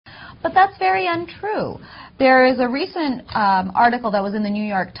But that's very untrue. There is a recent article that was in the New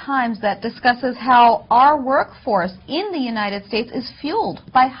York Times that discusses how our workforce in the United States is fueled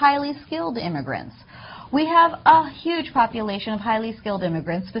by highly skilled immigrants. We have a huge population of highly skilled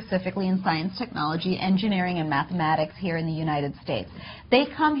immigrants, specifically in science, technology, engineering, and mathematics here in the United States. They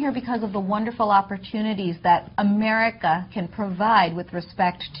come here because of the wonderful opportunities that America can provide with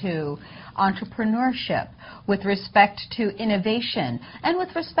respect to entrepreneurship, with respect to innovation, and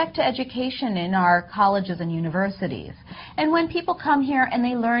with respect to education in our colleges and universities. And when people come here and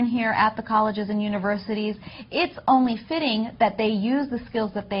they learn here at the colleges and universities, it's only fitting that they use the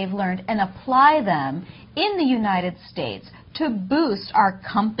skills that they've learned and apply them in the United States to boost our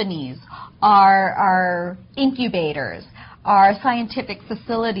companies, our incubators, our scientific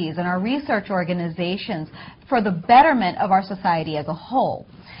facilities, and our research organizations for the betterment of our society as a whole.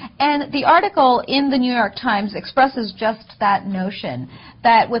 And the article in the New York Times expresses just that notion,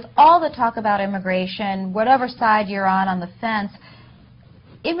 that with all the talk about immigration, whatever side you're on the fence,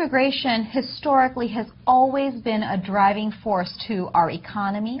 immigration historically has always been a driving force to our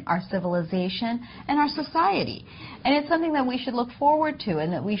economy, our civilization, and our society. And it's something that we should look forward to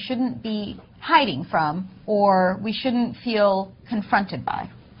and that we shouldn't be hiding from, or we shouldn't feel confronted by.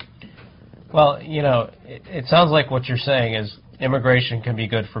 Well, you know, it sounds like what you're saying is immigration can be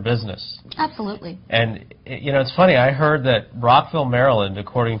good for business. Absolutely. And, you know, it's funny, I heard that Rockville, Maryland,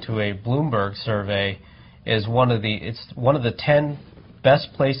 according to a Bloomberg survey, is one of the 10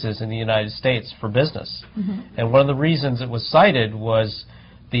 best places in the United States for business. Mm-hmm. And one of the reasons it was cited was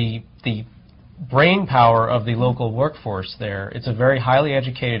the brain power of the local workforce there. It's a very highly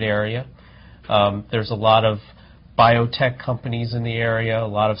educated area. There's a lot of biotech companies in the area, a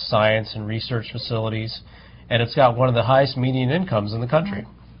lot of science and research facilities, and it's got one of the highest median incomes in the country.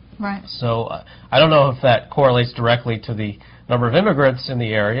 Right. So I don't know if that correlates directly to the number of immigrants in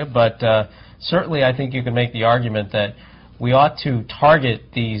the area, but certainly I think you can make the argument that we ought to target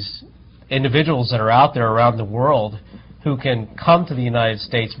these individuals that are out there around the world who can come to the United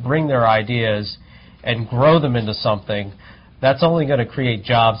States, bring their ideas, and grow them into something that's only going to create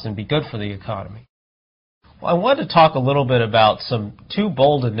jobs and be good for the economy. Well, I wanted to talk a little bit about two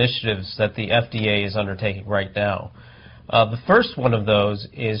bold initiatives that the FDA is undertaking right now. The first one of those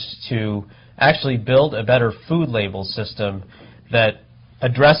is to actually build a better food label system that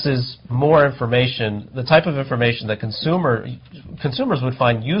addresses more information, the type of information that consumers would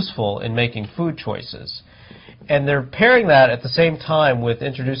find useful in making food choices. And they're pairing that at the same time with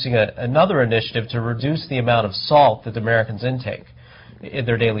introducing another initiative to reduce the amount of salt that Americans intake in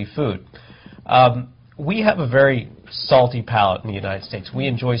their daily food. We have a very salty palate in the United States. We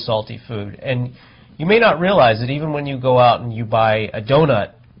enjoy salty food. And you may not realize that even when you go out and you buy a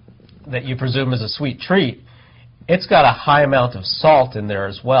donut that you presume is a sweet treat, it's got a high amount of salt in there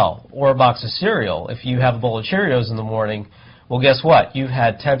as well. Or a box of cereal. If you have a bowl of Cheerios in the morning, well, guess what? You've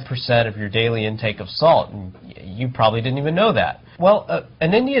had 10% of your daily intake of salt, and you probably didn't even know that. Well,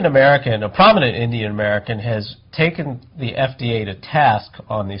 an Indian American, a prominent Indian American, has taken the FDA to task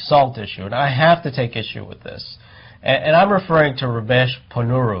on the salt issue, and I have to take issue with this. And I'm referring to Ramesh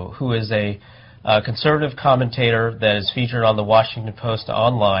Ponnuru, who is a conservative commentator that is featured on the Washington Post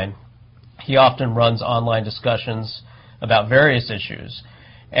online. He often runs online discussions about various issues,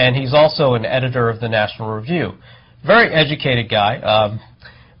 and he's also an editor of the National Review. Very educated guy,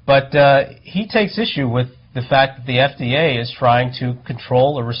 but he takes issue with the fact that the FDA is trying to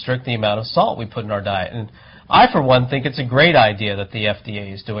control or restrict the amount of salt we put in our diet. And I, for one, think it's a great idea that the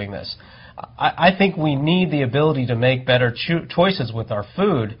FDA is doing this. I think we need the ability to make better choices with our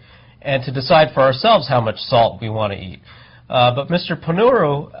food and to decide for ourselves how much salt we want to eat. But Mr.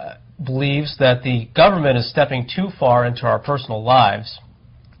 Ponnuru believes that the government is stepping too far into our personal lives,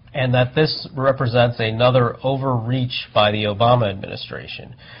 and that this represents another overreach by the Obama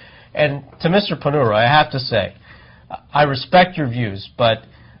administration. And to Mr. Ponnuru, I have to say, I respect your views, but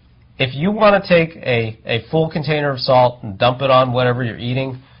if you want to take a full container of salt and dump it on whatever you're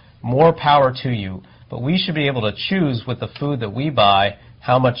eating, more power to you. But we should be able to choose with the food that we buy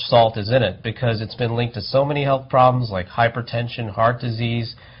how much salt is in it, because it's been linked to so many health problems like hypertension, heart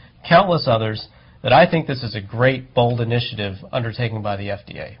disease, countless others, that I think this is a great, bold initiative undertaken by the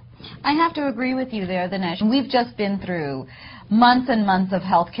FDA. I have to agree with you there, Dinesh. We've just been through months and months of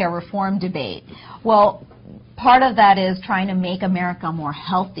health care reform debate. Well, part of that is trying to make America more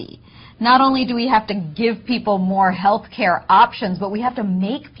healthy. Not only do we have to give people more health care options, but we have to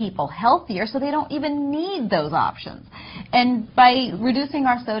make people healthier so they don't even need those options. And by reducing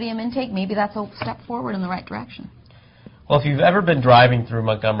our sodium intake, maybe that's a step forward in the right direction. Well, if you've ever been driving through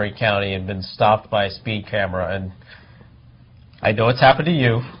Montgomery County and been stopped by a speed camera, and I know it's happened to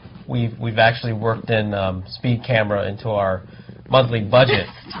you, we've actually worked in speed camera into our monthly budget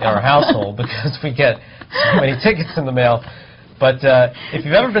in our household because we get so many tickets in the mail. But if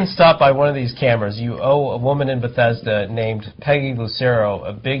you've ever been stopped by one of these cameras, you owe a woman in Bethesda named Peggy Lucero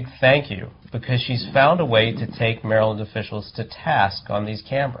a big thank you because she's found a way to take Maryland officials to task on these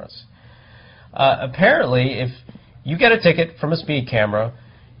cameras. Apparently, if you get a ticket from a speed camera,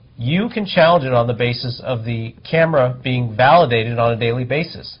 you can challenge it on the basis of the camera being validated on a daily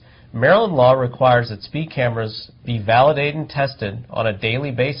basis. Maryland law requires that speed cameras be validated and tested on a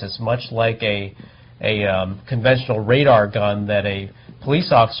daily basis, much like a conventional radar gun that a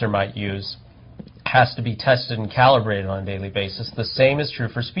police officer might use has to be tested and calibrated on a daily basis. The same is true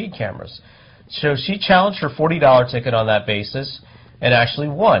for speed cameras. So she challenged her $40 ticket on that basis and actually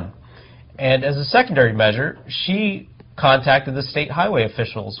won. And as a secondary measure, she contacted the state highway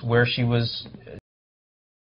officials where she was